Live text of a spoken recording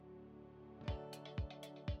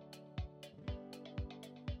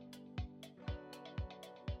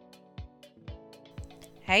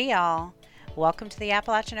Hey y'all, welcome to the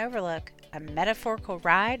Appalachian Overlook, a metaphorical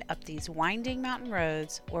ride up these winding mountain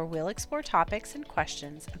roads where we'll explore topics and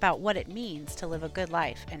questions about what it means to live a good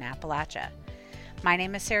life in Appalachia. My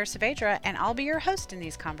name is Sarah Saavedra, and I'll be your host in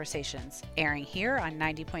these conversations, airing here on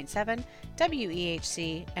 90.7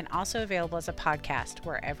 WEHC and also available as a podcast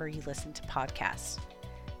wherever you listen to podcasts.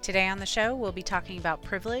 Today on the show, we'll be talking about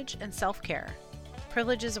privilege and self-care.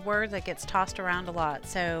 Privilege is a word that gets tossed around a lot,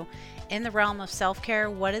 so in the realm of self-care,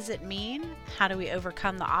 what does it mean? How do we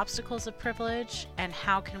overcome the obstacles of privilege? And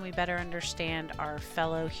how can we better understand our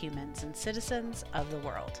fellow humans and citizens of the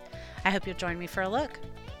world? I hope you'll join me for a look.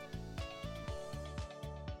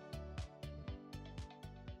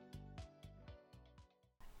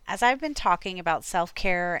 As I've been talking about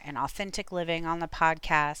self-care and authentic living on the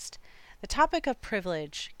podcast, the topic of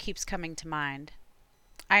privilege keeps coming to mind.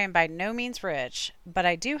 I am by no means rich, but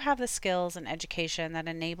I do have the skills and education that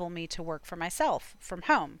enable me to work for myself from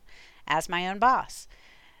home as my own boss,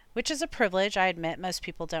 which is a privilege I admit most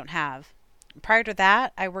people don't have. Prior to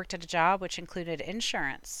that, I worked at a job which included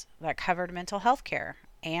insurance that covered mental health care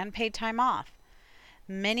and paid time off.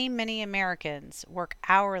 Many Americans work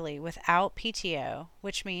hourly without PTO,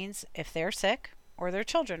 which means if they're sick or their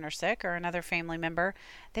children are sick or another family member,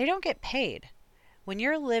 they don't get paid. When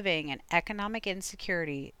you're living in economic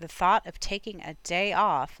insecurity, the thought of taking a day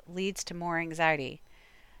off leads to more anxiety.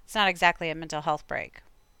 It's not exactly a mental health break.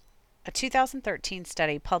 A 2013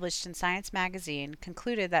 study published in Science magazine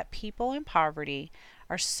concluded that people in poverty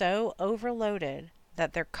are so overloaded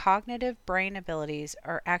that their cognitive brain abilities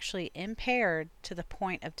are actually impaired to the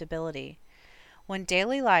point of debility. When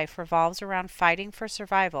daily life revolves around fighting for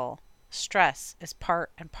survival, stress is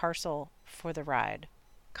part and parcel for the ride.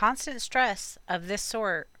 Constant stress of this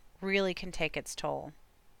sort really can take its toll.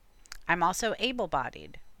 I'm also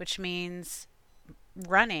able-bodied, which means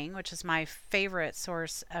running, which is my favorite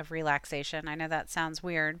source of relaxation. I know that sounds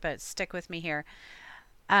weird, but stick with me here.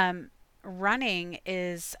 Running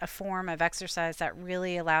is a form of exercise that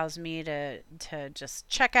really allows me to just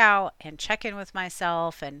check out and check in with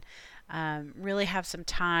myself and really have some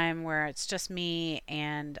time where it's just me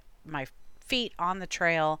and my feet on the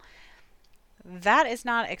trail. That is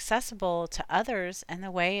not accessible to others in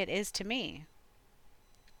the way it is to me.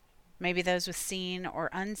 Maybe those with seen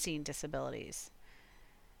or unseen disabilities.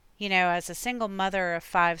 You know, as a single mother of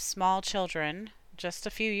 5 small children just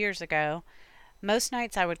a few years ago, most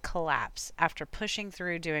nights I would collapse after pushing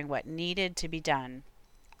through doing what needed to be done.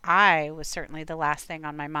 I was certainly the last thing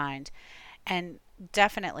on my mind, and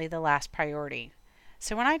definitely the last priority.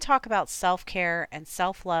 So when I talk about self-care and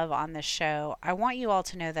self-love on this show, I want you all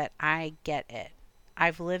to know that I get it.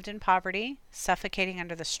 I've lived in poverty, suffocating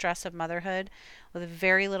under the stress of motherhood, with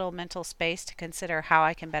very little mental space to consider how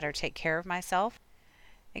I can better take care of myself.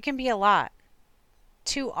 It can be a lot.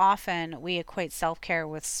 Too often we equate self-care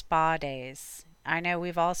with spa days. I know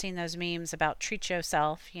we've all seen those memes about treat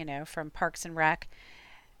yourself, from Parks and Rec,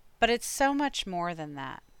 but it's so much more than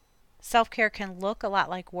that. Self-care can look a lot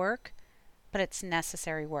like work, but it's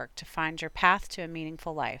necessary work to find your path to a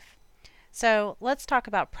meaningful life. So let's talk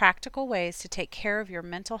about practical ways to take care of your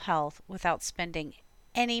mental health without spending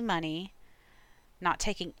any money, not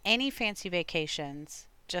taking any fancy vacations,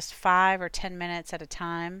 just 5 or 10 minutes at a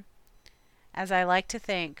time. As I like to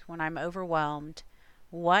think when I'm overwhelmed,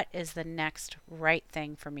 what is the next right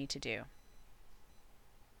thing for me to do?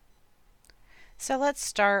 So let's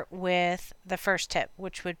start with the first tip,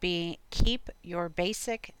 which would be keep your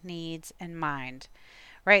basic needs in mind.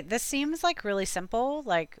 Right? This seems like really simple.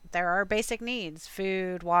 Like there are basic needs: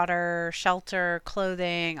 food, water, shelter,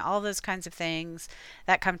 clothing, all those kinds of things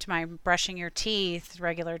that come to mind. Brushing your teeth,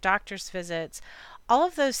 regular doctor's visits, all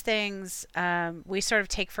of those things we sort of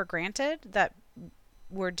take for granted that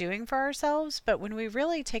we're doing for ourselves. But when we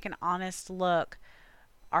really take an honest look,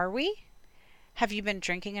 are we? Have you been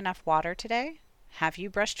drinking enough water today? Have you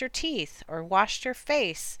brushed your teeth or washed your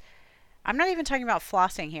face? I'm not even talking about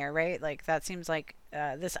flossing here, right? Like that seems like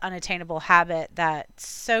this unattainable habit that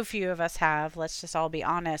so few of us have. Let's just all be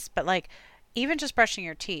honest. But like even just brushing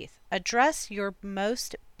your teeth, address your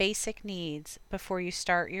most basic needs before you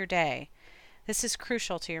start your day. This is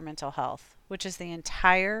crucial to your mental health, which is the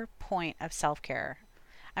entire point of self-care.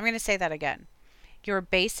 I'm going to say that again. Your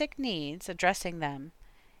basic needs, addressing them,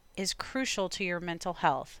 is crucial to your mental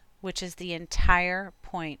health, which is the entire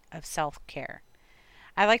point of self-care.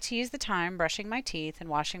 I like to use the time brushing my teeth and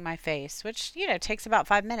washing my face, which, takes about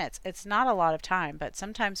 5 minutes. It's not a lot of time, but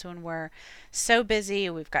sometimes when we're so busy,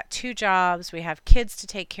 we've got two jobs, we have kids to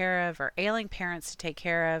take care of, or ailing parents to take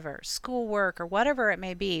care of, or schoolwork, or whatever it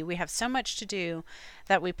may be, we have so much to do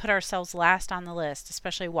that we put ourselves last on the list,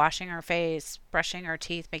 especially washing our face, brushing our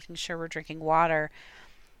teeth, making sure we're drinking water.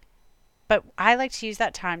 But I like to use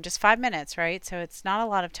that time, just 5 minutes, right? So it's not a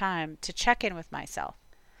lot of time to check in with myself.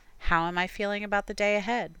 How am I feeling about the day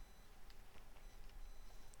ahead?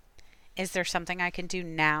 Is there something I can do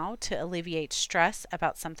now to alleviate stress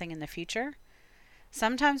about something in the future?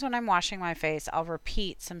 Sometimes when I'm washing my face, I'll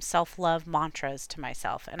repeat some self love mantras to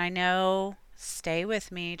myself. And I know, stay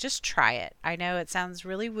with me, just try it. I know it sounds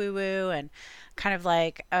really woo woo and kind of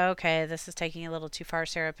like, okay, this is taking a little too far,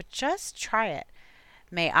 Sarah, but just try it.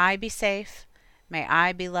 May I be safe. May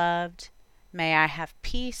I be loved. May I have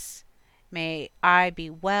peace. May I be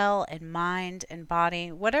well in mind and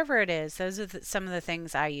body. Whatever it is, those are some of the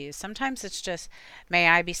things I use. Sometimes it's just, may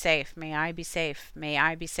I be safe. May I be safe. May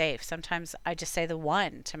I be safe. Sometimes I just say the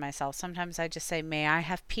one to myself. Sometimes I just say, may I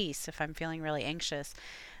have peace if I'm feeling really anxious.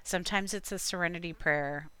 Sometimes it's a serenity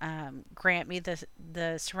prayer. Grant me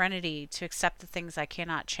the serenity to accept the things I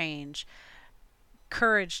cannot change,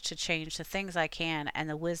 courage to change the things I can, and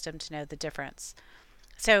the wisdom to know the difference.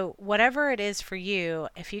 So, whatever it is for you,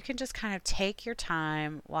 if you can just kind of take your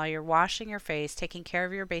time while you're washing your face, taking care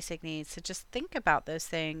of your basic needs, to just think about those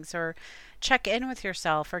things or check in with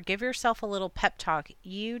yourself or give yourself a little pep talk,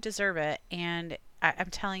 you deserve it. And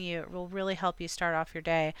I'm telling you, it will really help you start off your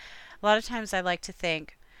day. A lot of times I like to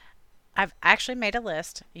think, I've actually made a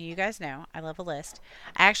list. You guys know I love a list.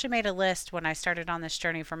 I actually made a list when I started on this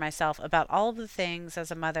journey for myself about all of the things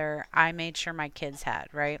as a mother I made sure my kids had,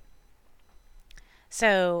 right?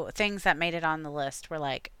 So things that made it on the list were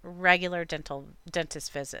like regular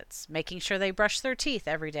dentist visits, making sure they brushed their teeth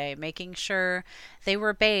every day, making sure they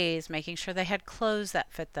were bathed, making sure they had clothes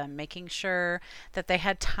that fit them, making sure that they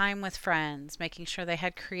had time with friends, making sure they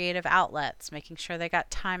had creative outlets, making sure they got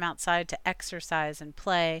time outside to exercise and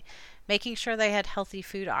play, making sure they had healthy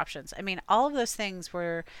food options. I mean, all of those things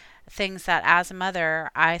were things that as a mother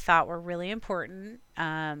I thought were really important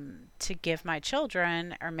to give my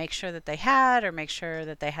children, or make sure that they had, or make sure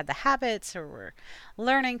that they had the habits or were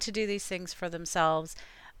learning to do these things for themselves.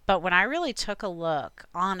 But when I really took a look,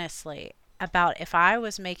 honestly, about if I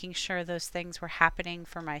was making sure those things were happening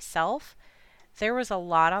for myself, there was a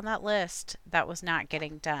lot on that list that was not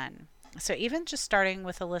getting done. So even just starting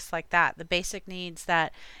with a list like that, the basic needs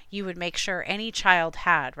that you would make sure any child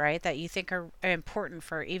had, right? That you think are important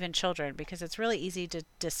for even children, because it's really easy to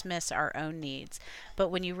dismiss our own needs. But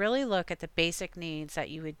when you really look at the basic needs that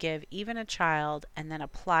you would give even a child and then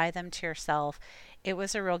apply them to yourself, it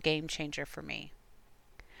was a real game changer for me.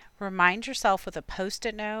 Remind yourself with a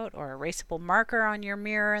post-it note or erasable marker on your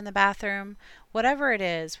mirror in the bathroom, whatever it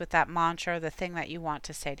is, with that mantra, the thing that you want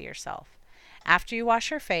to say to yourself. After you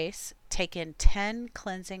wash your face, take in 10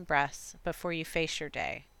 cleansing breaths before you face your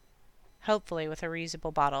day, hopefully with a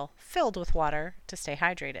reusable bottle filled with water to stay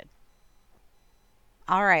hydrated.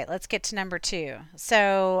 All right, let's get to number two.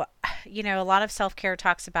 So, a lot of self care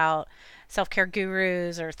talks about self care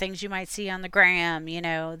gurus or things you might see on the gram.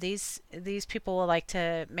 These people will like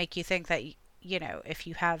to make you think that if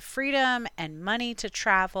you have freedom and money to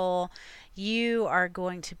travel, you are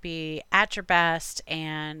going to be at your best,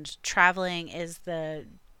 and traveling is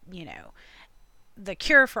you know, the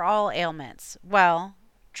cure for all ailments. Well,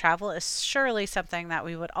 travel is surely something that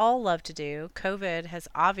we would all love to do. COVID has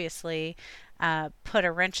obviously put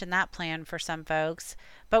a wrench in that plan for some folks,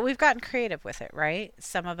 but we've gotten creative with it, right?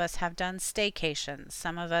 Some of us have done staycations.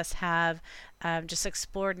 Some of us have just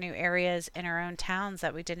explored new areas in our own towns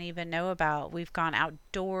that we didn't even know about. We've gone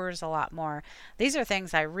outdoors a lot more. These are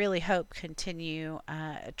things I really hope continue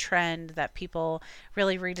a trend that people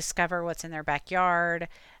really rediscover what's in their backyard.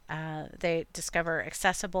 They discover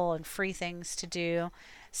accessible and free things to do.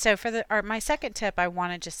 So for my second tip, I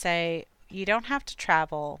wanted to say you don't have to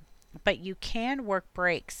travel, but you can work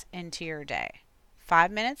breaks into your day. 5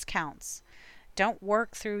 minutes counts. Don't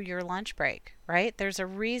work through your lunch break, right? There's a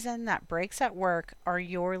reason that breaks at work are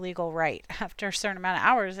your legal right. After a certain amount of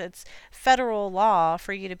hours, it's federal law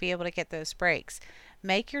for you to be able to get those breaks.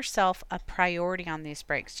 Make yourself a priority on these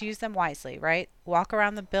breaks. Use them wisely, right? Walk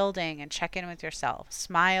around the building and check in with yourself.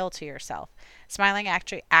 Smile to yourself. Smiling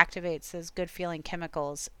actually activates those good feeling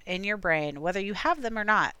chemicals in your brain, whether you have them or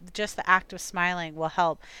not. Just the act of smiling will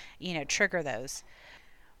help, trigger those.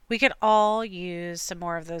 We could all use some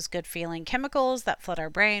more of those good feeling chemicals that flood our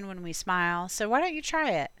brain when we smile. So why don't you try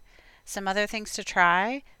it? Some other things to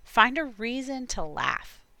try: find a reason to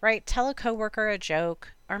laugh. right? Tell a coworker a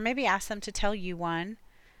joke, or maybe ask them to tell you one.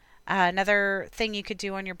 Another thing you could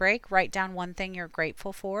do on your break, write down one thing you're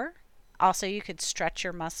grateful for. Also, you could stretch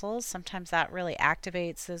your muscles. Sometimes that really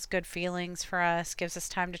activates those good feelings for us, gives us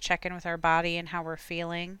time to check in with our body and how we're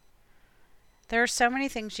feeling. There are so many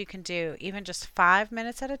things you can do, even just 5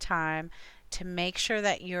 minutes at a time, to make sure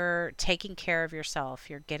that you're taking care of yourself.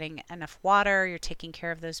 You're getting enough water, you're taking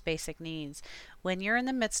care of those basic needs. When you're in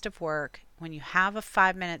the midst of work, when you have a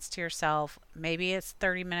 5 minutes to yourself, maybe it's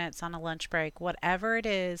 30 minutes on a lunch break, whatever it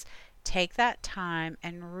is, take that time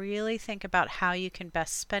and really think about how you can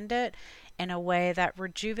best spend it in a way that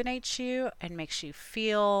rejuvenates you and makes you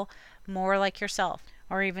feel more like yourself,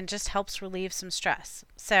 or even just helps relieve some stress.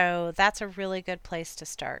 So that's a really good place to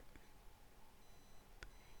start.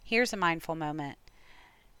 Here's a mindful moment.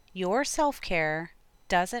 Your self care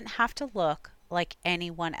doesn't have to look like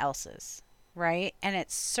anyone else's, right? And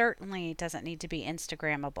it certainly doesn't need to be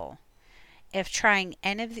Instagrammable. If trying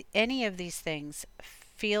any of these things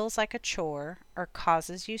feels like a chore or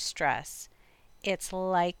causes you stress, it's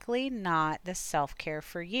likely not the self care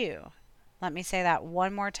for you. Let me say that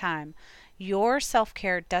one more time. Your self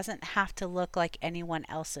care doesn't have to look like anyone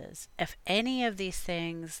else's. If any of these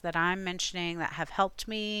things that I'm mentioning that have helped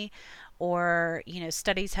me, or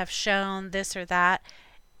studies have shown this or that,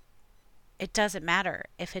 it doesn't matter.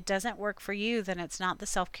 If it doesn't work for you, then it's not the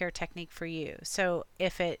self-care technique for you. So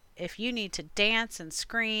if you need to dance and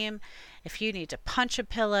scream, if you need to punch a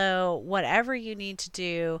pillow, whatever you need to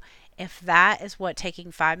do, if that is what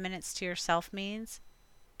taking 5 minutes to yourself means,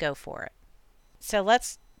 go for it. So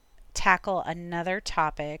let's tackle another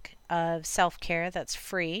topic of self-care that's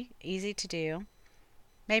free, easy to do,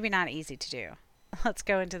 maybe not easy to do. Let's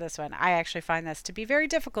go into this one. I actually find this to be very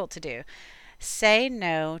difficult to do. Say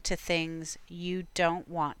no to things you don't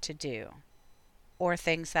want to do or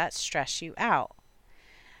things that stress you out.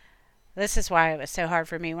 This is why it was so hard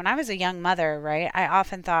for me. When I was a young mother, right, I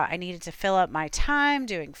often thought I needed to fill up my time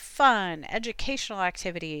doing fun, educational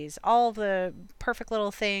activities, all the perfect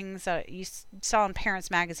little things that you saw in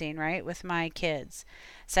Parents Magazine, right, with my kids.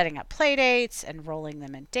 Setting up play dates, enrolling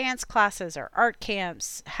them in dance classes or art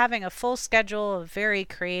camps, having a full schedule of very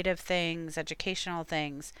creative things, educational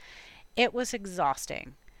things. It was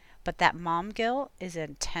exhausting, but that mom guilt is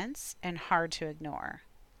intense and hard to ignore.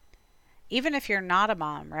 Even if you're not a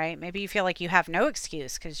mom, right? Maybe you feel like you have no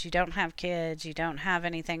excuse because you don't have kids, you don't have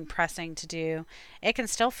anything pressing to do. It can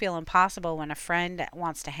still feel impossible when a friend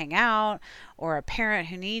wants to hang out, or a parent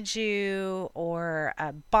who needs you, or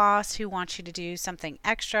a boss who wants you to do something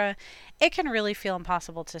extra. It can really feel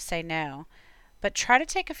impossible to say no. But try to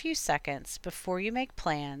take a few seconds before you make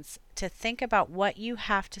plans to think about what you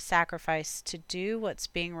have to sacrifice to do what's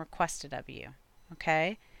being requested of you.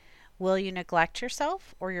 Okay? Will you neglect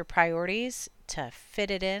yourself or your priorities to fit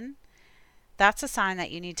it in? That's a sign that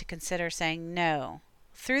you need to consider saying no.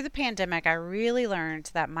 Through the pandemic, I really learned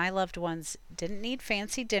that my loved ones didn't need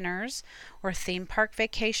fancy dinners or theme park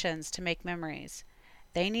vacations to make memories.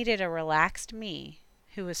 They needed a relaxed me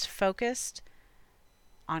who was focused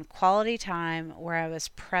on quality time where I was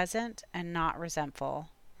present and not resentful,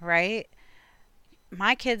 right?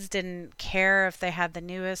 My kids didn't care if they had the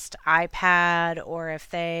newest iPad or if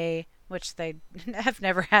they, which they have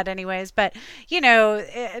never had anyways, but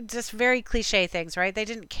just very cliche things, right? They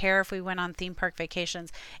didn't care if we went on theme park vacations.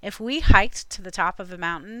 If we hiked to the top of a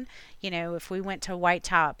mountain, if we went to White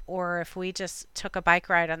Top, or if we just took a bike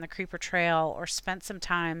ride on the Creeper Trail, or spent some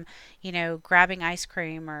time, grabbing ice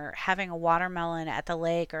cream or having a watermelon at the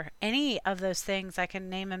lake, or any of those things, I can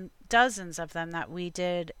name them, dozens of them that we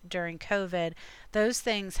did during COVID. Those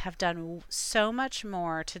things have done so much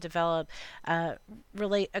more to develop a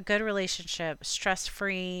good relationship,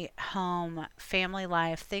 stress-free home, family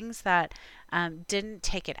life, things that didn't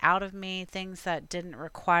take it out of me, things that didn't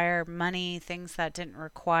require money, things that didn't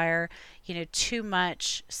require, too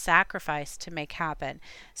much sacrifice to make happen.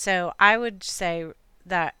 So I would say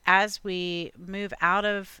that as we move out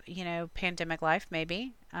of, pandemic life,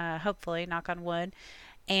 maybe, hopefully, knock on wood,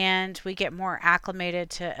 and we get more acclimated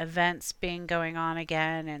to events being going on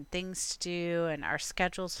again and things to do and our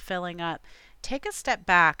schedules filling up, take a step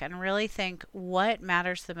back and really think, what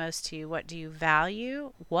matters the most to you? What do you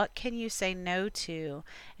value? What can you say no to?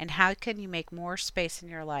 And how can you make more space in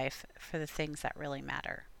your life for the things that really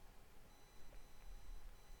matter?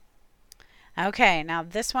 Okay, now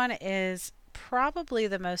this one is probably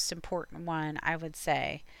the most important one, I would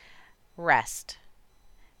say. Rest.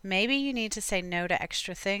 Maybe you need to say no to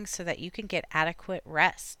extra things so that you can get adequate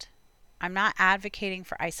rest. I'm not advocating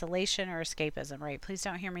for isolation or escapism, right? Please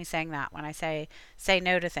don't hear me saying that when I say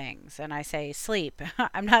no to things and I say sleep.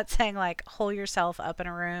 I'm not saying like hole yourself up in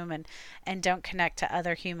a room and don't connect to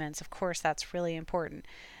other humans. Of course, that's really important.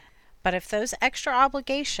 But if those extra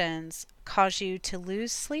obligations cause you to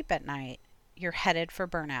lose sleep at night, you're headed for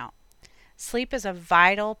burnout. Sleep is a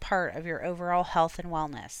vital part of your overall health and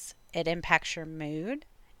wellness. It impacts your mood,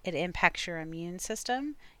 it impacts your immune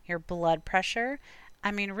system, your blood pressure. I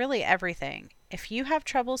mean, really everything. If you have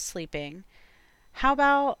trouble sleeping, how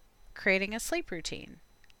about creating a sleep routine?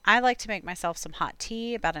 I like to make myself some hot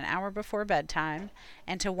tea about an hour before bedtime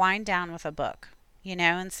and to wind down with a book,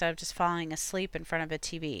 instead of just falling asleep in front of a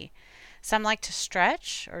TV. Some like to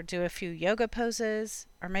stretch or do a few yoga poses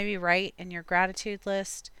or maybe write in your gratitude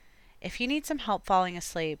list. If you need some help falling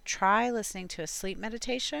asleep, try listening to a sleep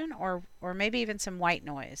meditation or maybe even some white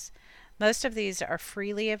noise. Most of these are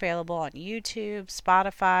freely available on YouTube,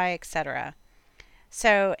 Spotify, etc.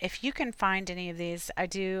 So if you can find any of these,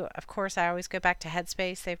 of course, I always go back to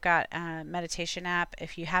Headspace. They've got a meditation app.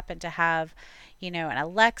 If you happen to have, an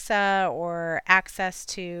Alexa or access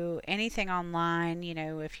to anything online,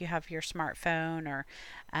 if you have your smartphone or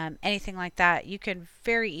anything like that, you can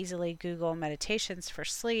very easily Google meditations for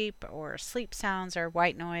sleep or sleep sounds or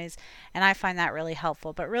white noise. And I find that really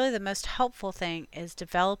helpful. But really, the most helpful thing is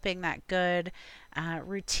developing that good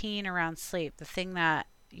routine around sleep, the thing that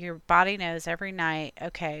your body knows every night,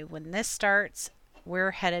 okay, when this starts,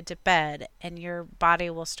 we're headed to bed, and your body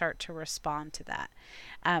will start to respond to that.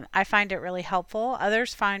 I find it really helpful.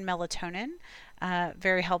 Others find melatonin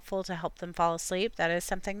very helpful to help them fall asleep. That is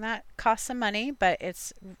something that costs some money, but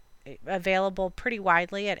it's available pretty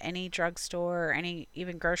widely at any drugstore or any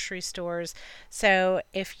even grocery stores. So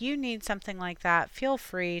if you need something like that, feel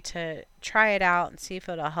free to try it out and see if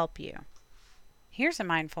it'll help you. Here's a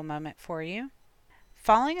mindful moment for you.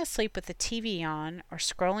 Falling asleep with the TV on or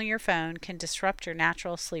scrolling your phone can disrupt your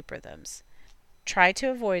natural sleep rhythms. Try to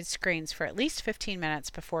avoid screens for at least 15 minutes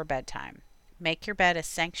before bedtime. Make your bed a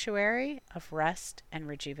sanctuary of rest and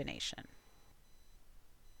rejuvenation.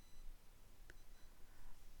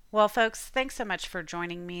 Well, folks, thanks so much for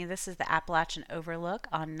joining me. This is the Appalachian Overlook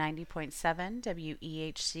on 90.7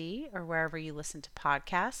 WEHC or wherever you listen to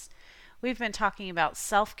podcasts. We've been talking about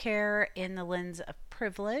self-care in the lens of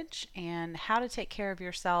privilege and how to take care of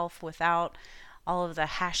yourself without all of the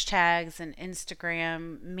hashtags and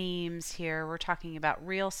Instagram memes here. We're talking about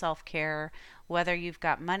real self-care, whether you've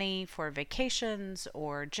got money for vacations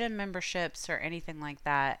or gym memberships or anything like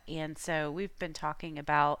that. And so we've been talking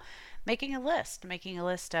about making a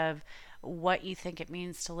list of what you think it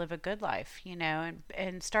means to live a good life,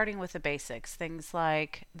 and starting with the basics, things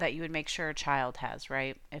like that you would make sure a child has,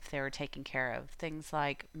 right? If they were taken care of, things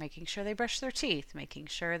like making sure they brush their teeth, making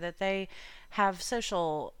sure that they have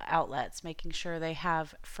social outlets, making sure they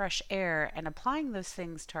have fresh air, and applying those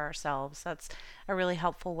things to ourselves. That's a really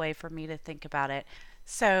helpful way for me to think about it.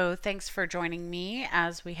 So thanks for joining me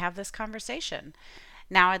as we have this conversation.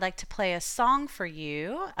 Now I'd like to play a song for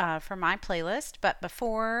you for my playlist, but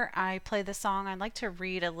before I play the song, I'd like to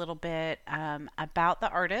read a little bit about the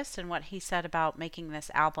artist and what he said about making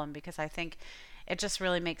this album, because I think it just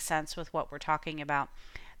really makes sense with what we're talking about.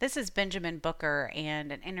 This is Benjamin Booker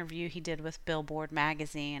and an interview he did with Billboard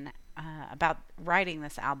magazine about writing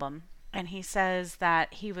this album. And he says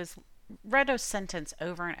that he read a sentence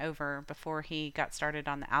over and over before he got started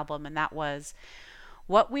on the album, and that was,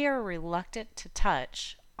 "What we are reluctant to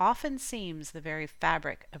touch often seems the very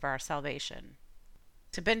fabric of our salvation."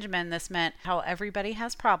 To Benjamin, this meant how everybody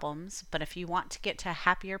has problems, but if you want to get to a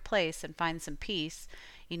happier place and find some peace,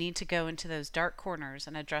 you need to go into those dark corners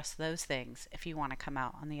and address those things if you want to come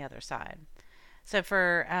out on the other side. So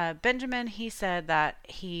for Benjamin, he said that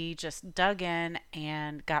he just dug in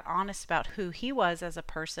and got honest about who he was as a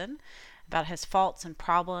person, about his faults and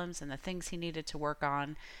problems and the things he needed to work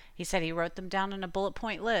on. He said he wrote them down in a bullet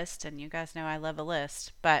point list, and you guys know I love a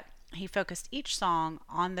list, but he focused each song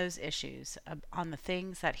on those issues, on the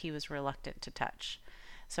things that he was reluctant to touch.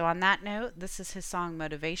 So on that note, this is his song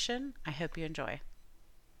Motivation. I hope you enjoy.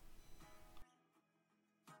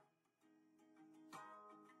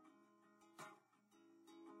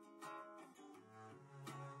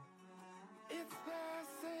 It's the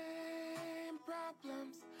same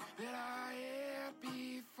problems that I had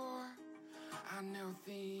before. I know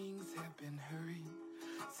things have been hurried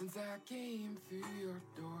since I came through your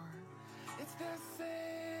door. It's the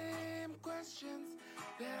same questions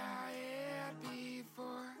that I had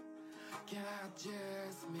before. Can I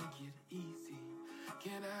just make it easy?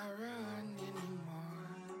 Can I run anymore?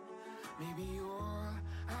 Maybe all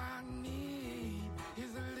I need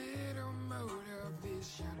is a little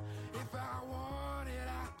motivation. If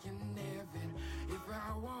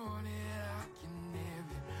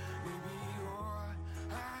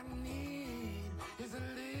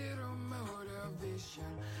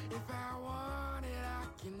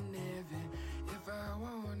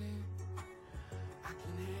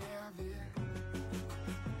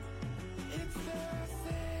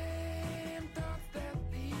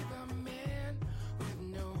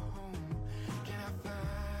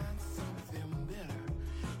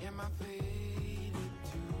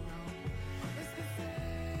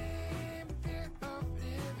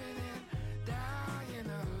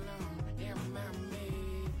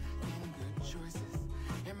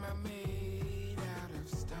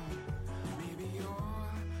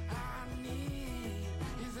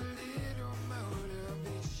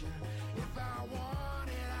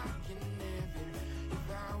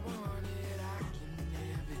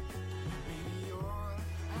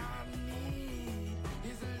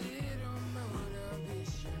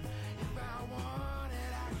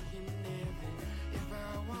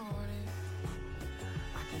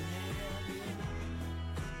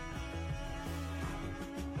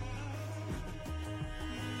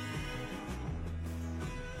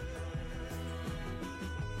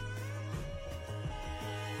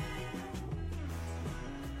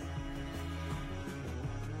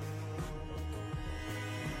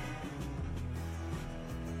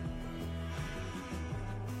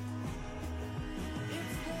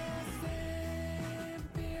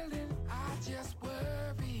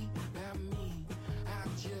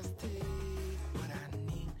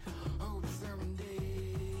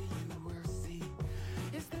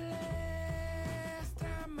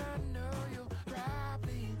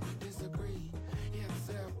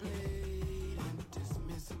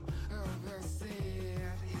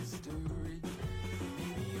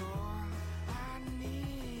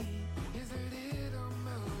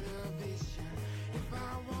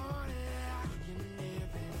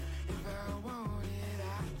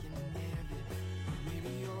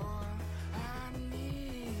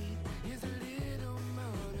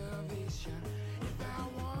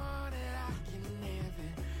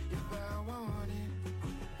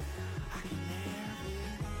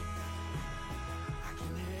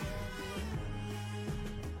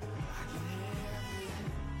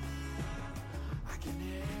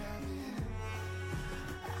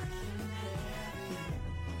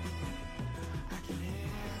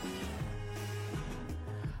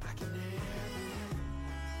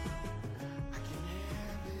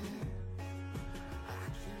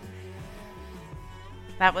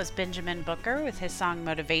That was Benjamin Booker with his song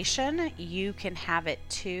Motivation. You can have it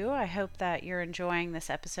too. I hope that you're enjoying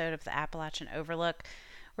this episode of the Appalachian Overlook.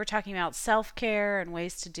 We're talking about self care and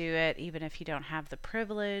ways to do it, even if you don't have the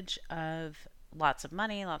privilege of lots of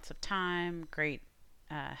money, lots of time, great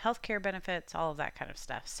healthcare benefits, all of that kind of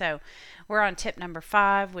stuff. So, we're on tip number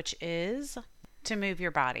 5, which is to move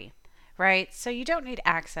your body, right? So you don't need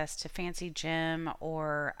access to fancy gym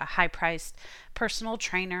or a high priced personal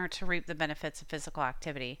trainer to reap the benefits of physical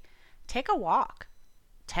activity. Take a walk,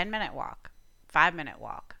 10-minute walk, 5-minute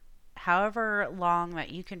walk, however long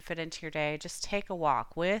that you can fit into your day. Just take a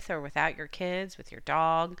walk with or without your kids, with your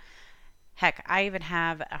dog. Heck, I even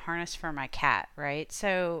have a harness for my cat, right?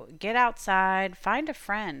 So get outside, find a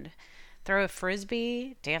friend, throw a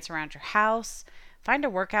frisbee, dance around your house, find a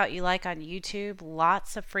workout you like on YouTube.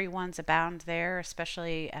 Lots of free ones abound there,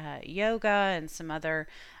 especially yoga and some other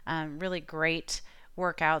really great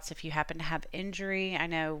workouts if you happen to have injury. I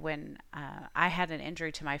know when I had an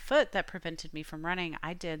injury to my foot that prevented me from running,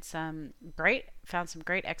 I did found some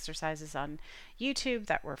great exercises on YouTube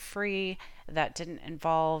that were free, that didn't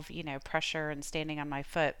involve, pressure and standing on my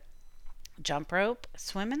foot. Jump rope,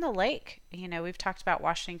 swim in the lake. We've talked about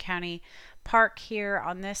Washington County Park here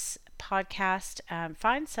on this podcast.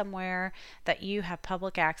 Find somewhere that you have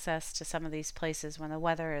public access to some of these places when the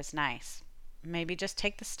weather is nice. Maybe just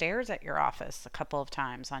take the stairs at your office a couple of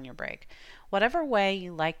times on your break. Whatever way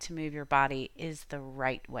you like to move your body is the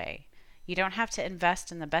right way. You don't have to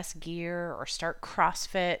invest in the best gear or start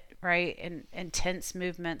CrossFit, right? In intense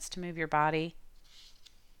movements to move your body.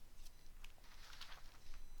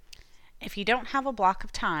 If you don't have a block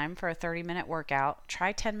of time for a 30-minute workout,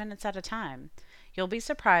 try 10 minutes at a time. You'll be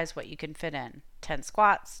surprised what you can fit in. 10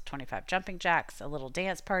 squats, 25 jumping jacks, a little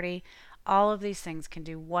dance party. All of these things can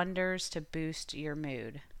do wonders to boost your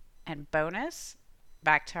mood. And bonus,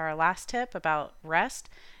 back to our last tip about rest,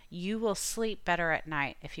 you will sleep better at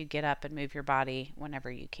night if you get up and move your body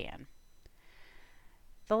whenever you can.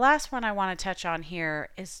 The last one I want to touch on here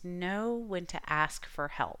is know when to ask for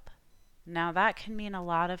help. Now, that can mean a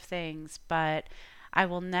lot of things, but I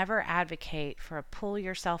will never advocate for a pull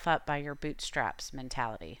yourself up by your bootstraps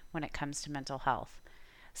mentality when it comes to mental health.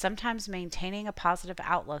 Sometimes maintaining a positive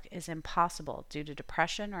outlook is impossible due to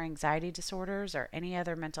depression or anxiety disorders or any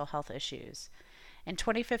other mental health issues. In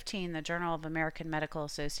 2015, the Journal of American Medical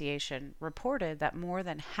Association reported that more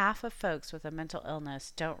than half of folks with a mental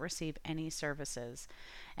illness don't receive any services,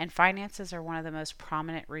 and finances are one of the most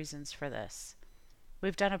prominent reasons for this.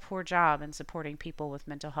 We've done a poor job in supporting people with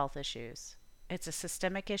mental health issues. It's a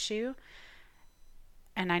systemic issue,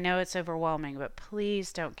 and I know it's overwhelming, but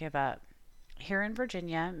please don't give up. Here in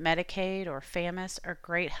Virginia, Medicaid or FAMAS are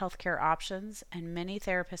great healthcare options, and many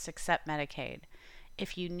therapists accept Medicaid.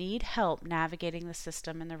 If you need help navigating the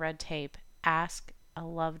system and the red tape, ask a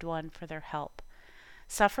loved one for their help.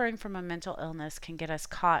 Suffering from a mental illness can get us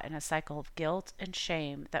caught in a cycle of guilt and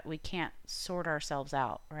shame that we can't sort ourselves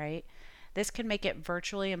out, right? This can make it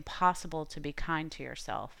virtually impossible to be kind to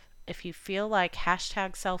yourself. If you feel like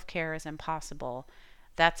hashtag self-care is impossible,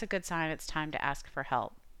 that's a good sign it's time to ask for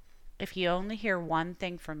help. If you only hear one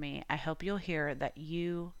thing from me, I hope you'll hear that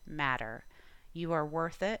you matter. You are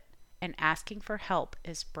worth it, and asking for help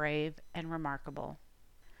is brave and remarkable.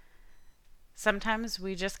 Sometimes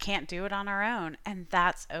we just can't do it on our own, and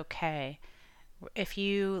that's okay. If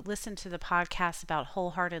you listen to the podcast about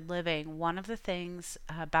wholehearted living, one of the things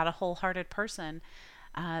about a wholehearted person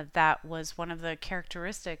that was one of the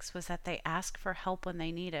characteristics was that they ask for help when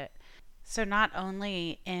they need it. So not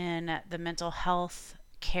only in the mental health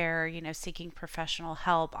care, seeking professional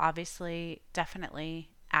help, obviously, definitely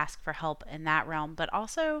ask for help in that realm, but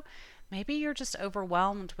also maybe you're just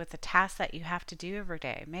overwhelmed with the tasks that you have to do every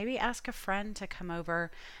day. Maybe ask a friend to come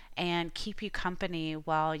over and keep you company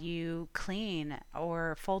while you clean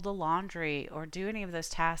or fold the laundry or do any of those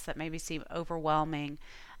tasks that maybe seem overwhelming.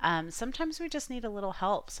 Sometimes we just need a little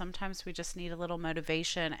help. Sometimes we just need a little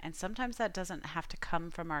motivation. And sometimes that doesn't have to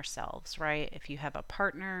come from ourselves, right? If you have a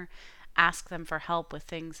partner, ask them for help with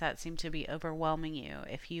things that seem to be overwhelming you.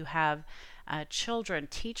 If you have children,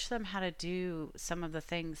 teach them how to do some of the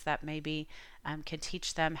things that maybe can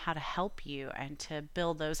teach them how to help you and to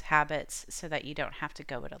build those habits so that you don't have to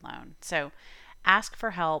go it alone. So ask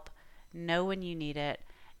for help, know when you need it,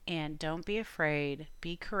 and don't be afraid.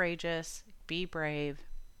 Be courageous, be brave,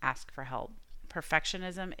 ask for help.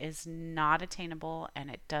 Perfectionism is not attainable, and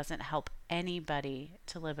it doesn't help anybody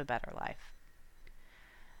to live a better life.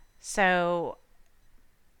 So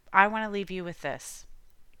I want to leave you with this.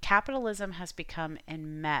 Capitalism has become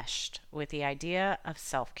enmeshed with the idea of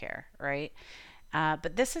self-care, right?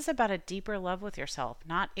 But this is about a deeper love with yourself,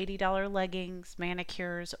 not $80 leggings,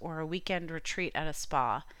 manicures, or a weekend retreat at a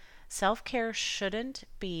spa. Self care shouldn't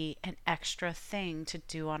be an extra thing to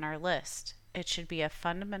do on our list. It should be a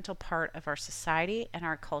fundamental part of our society and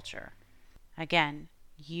our culture. Again,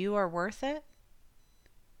 you are worth it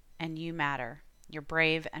and you matter. You're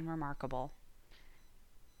brave and remarkable.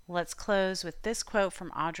 Let's close with this quote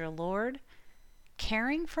from Audre Lorde.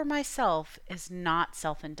 Caring for myself is not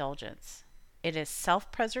self indulgence, it is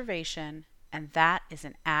self preservation, and that is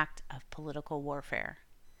an act of political warfare.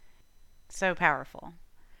 So powerful.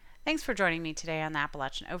 Thanks for joining me today on the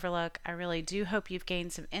Appalachian Overlook. I really do hope you've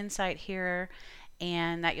gained some insight here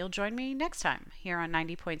and that you'll join me next time here on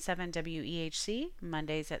 90.7 WEHC,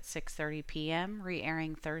 Mondays at 6:30 p.m.,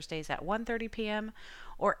 re-airing Thursdays at 1:30 p.m.,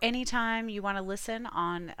 or anytime you want to listen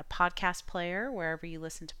on a podcast player, wherever you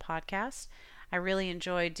listen to podcasts. I really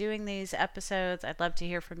enjoy doing these episodes. I'd love to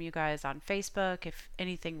hear from you guys on Facebook if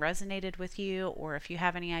anything resonated with you or if you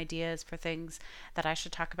have any ideas for things that I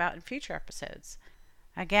should talk about in future episodes.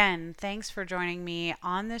 Again, thanks for joining me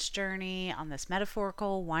on this journey, on this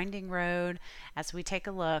metaphorical winding road, as we take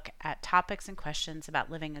a look at topics and questions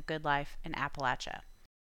about living a good life in Appalachia.